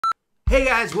Hey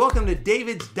guys, welcome to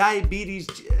David's Diabetes.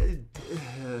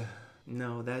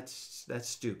 No, that's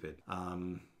stupid.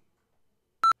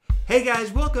 Hey guys,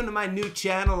 welcome to my new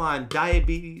channel on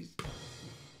diabetes.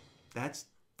 That's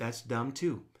dumb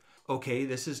too. Okay,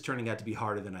 this is turning out to be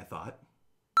harder than I thought.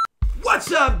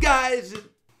 What's up, guys?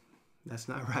 That's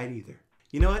not right either.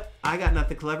 You know what? I got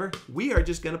nothing clever. We are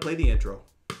just gonna play the intro.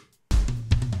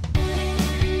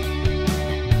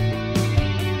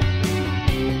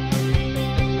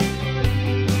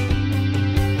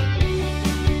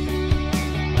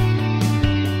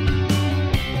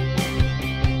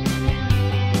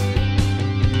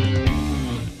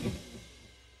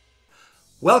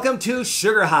 Welcome to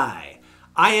Sugar High.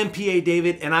 I am PA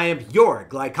David and I am your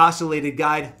glycosylated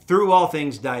guide through all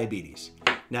things diabetes.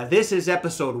 Now this is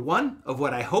episode 1 of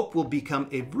what I hope will become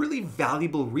a really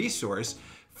valuable resource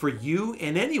for you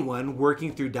and anyone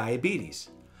working through diabetes.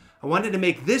 I wanted to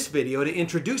make this video to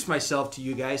introduce myself to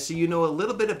you guys so you know a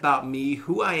little bit about me,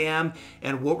 who I am,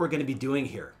 and what we're going to be doing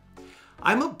here.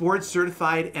 I'm a board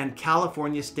certified and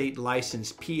California state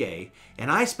licensed PA,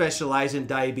 and I specialize in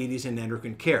diabetes and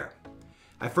endocrine care.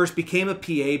 I first became a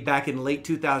PA back in late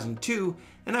 2002,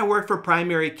 and I worked for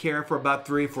primary care for about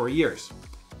 3 or 4 years.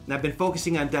 And I've been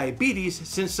focusing on diabetes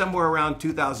since somewhere around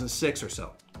 2006 or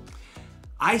so.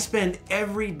 I spend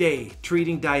every day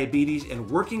treating diabetes and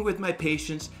working with my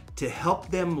patients to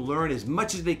help them learn as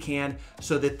much as they can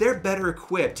so that they're better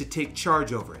equipped to take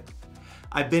charge over it.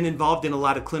 I've been involved in a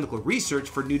lot of clinical research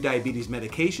for new diabetes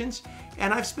medications,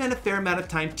 and I've spent a fair amount of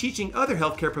time teaching other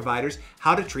healthcare providers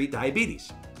how to treat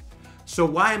diabetes. So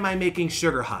why am I making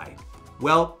Sugar High?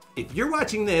 Well, if you're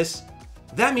watching this,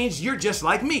 that means you're just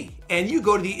like me and you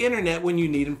go to the internet when you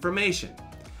need information.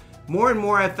 More and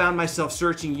more I've found myself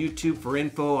searching YouTube for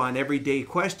info on everyday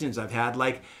questions I've had,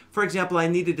 like, for example, I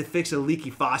needed to fix a leaky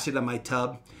faucet on my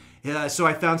tub. So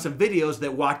I found some videos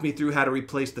that walked me through how to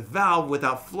replace the valve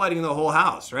without flooding the whole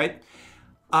house, right?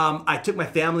 I took my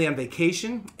family on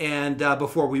vacation, and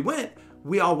before we went,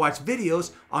 we all watched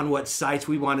videos on what sites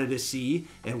we wanted to see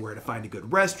and where to find a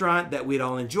good restaurant that we'd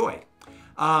all enjoy.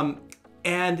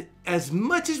 And as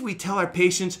much as we tell our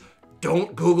patients,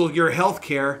 don't Google your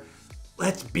healthcare,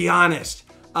 let's be honest.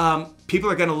 People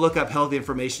are gonna look up health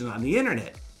information on the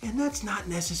internet, and that's not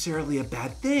necessarily a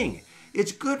bad thing.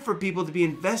 It's good for people to be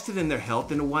invested in their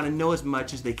health and to wanna know as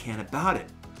much as they can about it.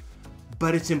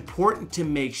 But it's important to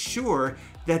make sure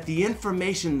that the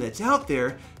information that's out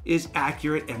there is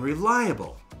accurate and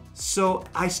reliable. So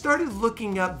I started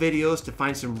looking up videos to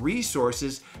find some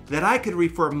resources that I could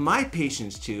refer my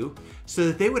patients to so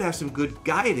that they would have some good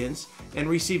guidance and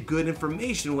receive good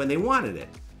information when they wanted it.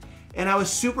 And I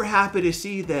was super happy to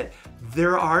see that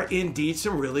there are indeed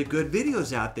some really good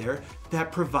videos out there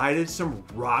that provided some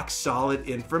rock solid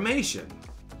information.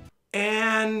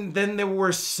 And then there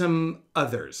were some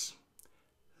others.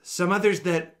 Some others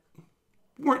that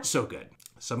weren't so good.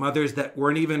 Some others that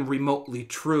weren't even remotely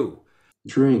true.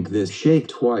 Drink this shake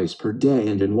twice per day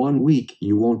and in 1 week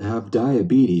you won't have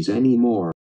diabetes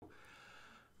anymore.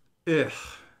 Ugh.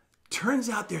 Turns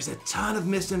out there's a ton of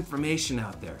misinformation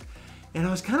out there. And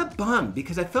I was kind of bummed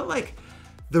because I felt like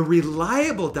the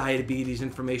reliable diabetes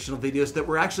informational videos that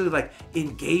were actually like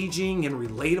engaging and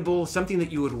relatable, something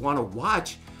that you would want to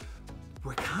watch,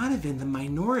 were kind of in the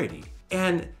minority.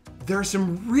 And there are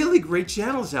some really great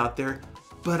channels out there,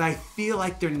 but I feel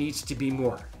like there needs to be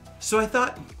more. So I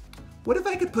thought, what if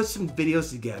I could put some videos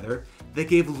together that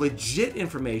gave legit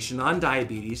information on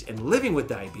diabetes and living with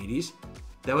diabetes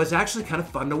that was actually kind of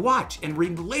fun to watch and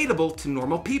relatable to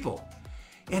normal people?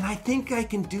 And I think I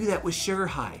can do that with Sugar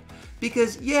High.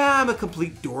 Because yeah, I'm a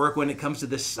complete dork when it comes to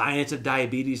the science of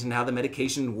diabetes and how the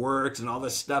medication works and all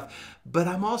this stuff, but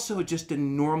I'm also just a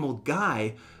normal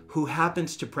guy who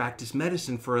happens to practice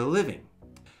medicine for a living.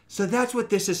 So that's what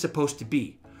this is supposed to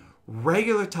be.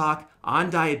 Regular talk on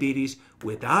diabetes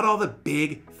without all the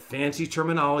big fancy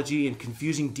terminology and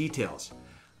confusing details.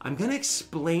 I'm going to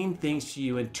explain things to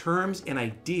you in terms and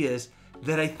ideas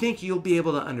that I think you'll be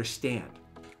able to understand.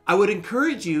 I would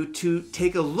encourage you to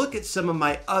take a look at some of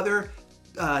my other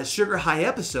Sugar High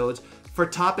episodes for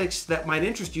topics that might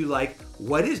interest you, like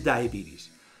what is diabetes?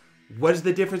 What is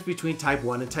the difference between type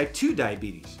 1 and type 2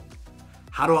 diabetes?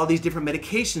 How do all these different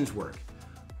medications work?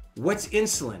 What's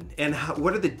insulin and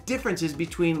what are the differences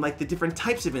between like the different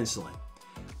types of insulin?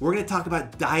 We're going to talk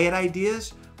about diet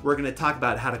ideas. We're going to talk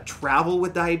about how to travel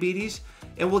with diabetes,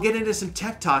 and we'll get into some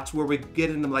tech talks where we get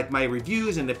into like my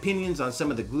reviews and opinions on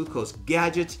some of the glucose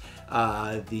gadgets,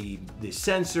 the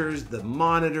sensors, the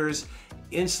monitors,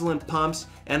 insulin pumps,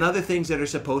 and other things that are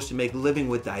supposed to make living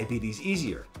with diabetes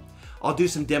easier. I'll do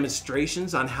some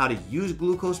demonstrations on how to use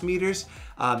glucose meters,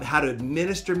 how to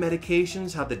administer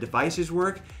medications, how the devices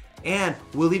work, and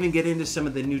we'll even get into some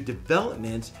of the new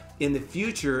developments in the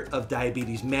future of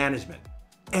diabetes management.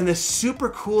 And the super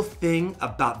cool thing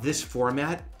about this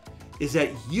format is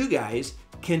that you guys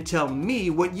can tell me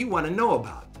what you want to know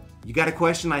about. You got a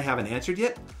question I haven't answered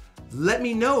yet? Let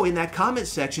me know in that comment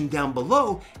section down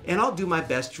below, and I'll do my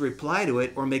best to reply to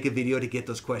it or make a video to get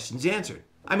those questions answered.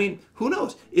 I mean, who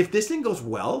knows? If this thing goes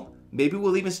well, maybe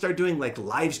we'll even start doing like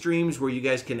live streams where you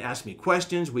guys can ask me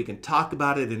questions. We can talk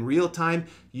about it in real time.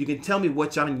 You can tell me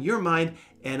what's on your mind,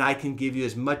 and I can give you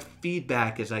as much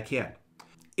feedback as I can.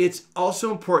 It's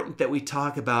also important that we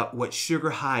talk about what sugar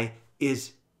high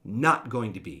is not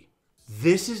going to be.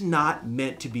 This is not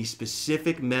meant to be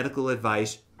specific medical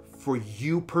advice for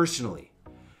you personally.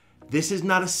 This is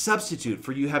not a substitute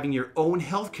for you having your own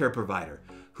healthcare provider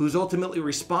who's ultimately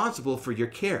responsible for your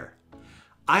care.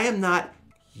 I am not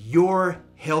your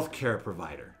healthcare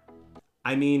provider.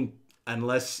 I mean,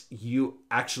 unless you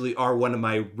actually are one of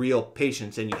my real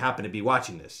patients and you happen to be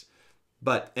watching this.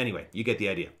 But anyway, you get the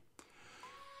idea.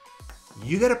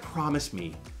 You gotta promise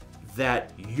me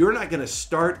that you're not gonna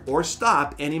start or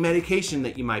stop any medication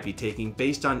that you might be taking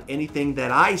based on anything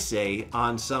that I say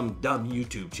on some dumb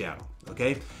YouTube channel,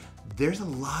 okay? There's a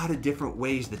lot of different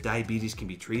ways that diabetes can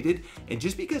be treated, and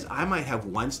just because I might have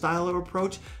one style of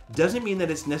approach doesn't mean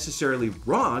that it's necessarily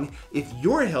wrong if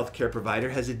your healthcare provider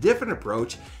has a different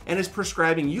approach and is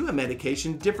prescribing you a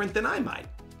medication different than I might.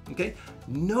 Okay?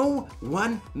 No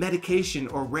one medication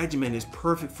or regimen is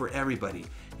perfect for everybody,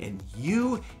 and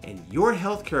you and your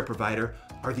healthcare provider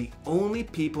are the only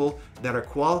people that are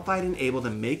qualified and able to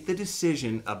make the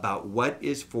decision about what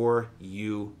is for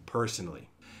you personally.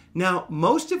 Now,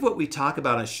 most of what we talk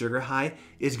about on Sugar High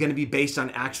is going to be based on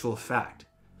actual fact,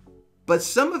 but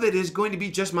some of it is going to be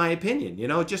just my opinion,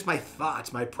 just my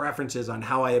thoughts, my preferences on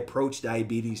how I approach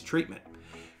diabetes treatment.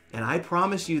 And I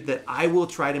promise you that I will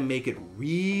try to make it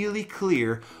really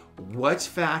clear what's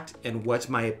fact and what's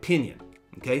my opinion,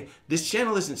 okay? This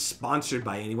channel isn't sponsored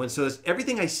by anyone, so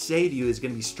everything I say to you is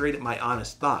going to be straight at my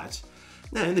honest thoughts.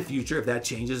 Now, in the future, if that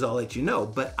changes, I'll let you know,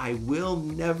 but I will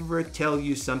never tell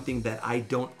you something that I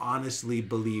don't honestly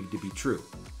believe to be true,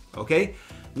 okay?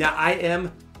 Now, I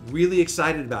am really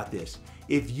excited about this.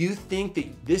 If you think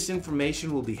that this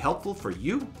information will be helpful for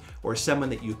you or someone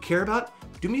that you care about,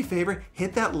 do me a favor,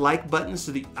 hit that like button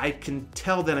so that I can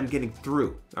tell that I'm getting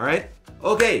through, all right?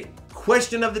 Okay,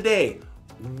 question of the day.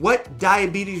 What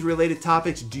diabetes-related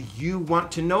topics do you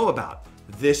want to know about?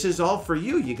 This is all for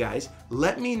you, you guys.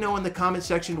 Let me know in the comment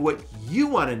section what you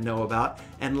want to know about,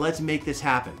 and let's make this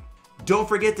happen. Don't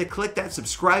forget to click that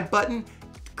subscribe button,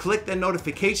 click the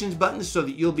notifications button so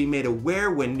that you'll be made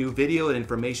aware when new video and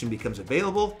information becomes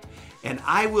available. And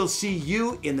I will see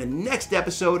you in the next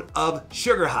episode of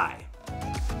Sugar High.